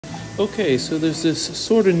Okay, so there's this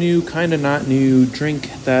sort of new, kind of not new drink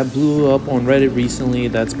that blew up on Reddit recently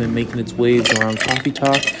that's been making its waves around Coffee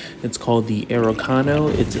Talk. It's called the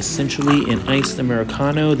Aerocano. It's essentially an iced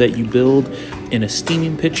Americano that you build in a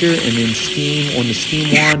steaming pitcher and then steam on the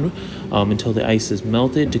steam wand until the ice is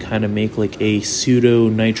melted to kind of make like a pseudo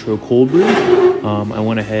nitro cold brew. I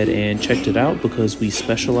went ahead and checked it out because we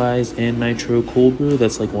specialize in nitro cold brew.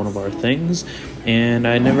 That's like one of our things. And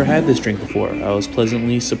I never had this drink before. I was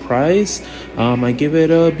pleasantly surprised. I give it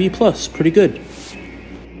a B+, pretty good.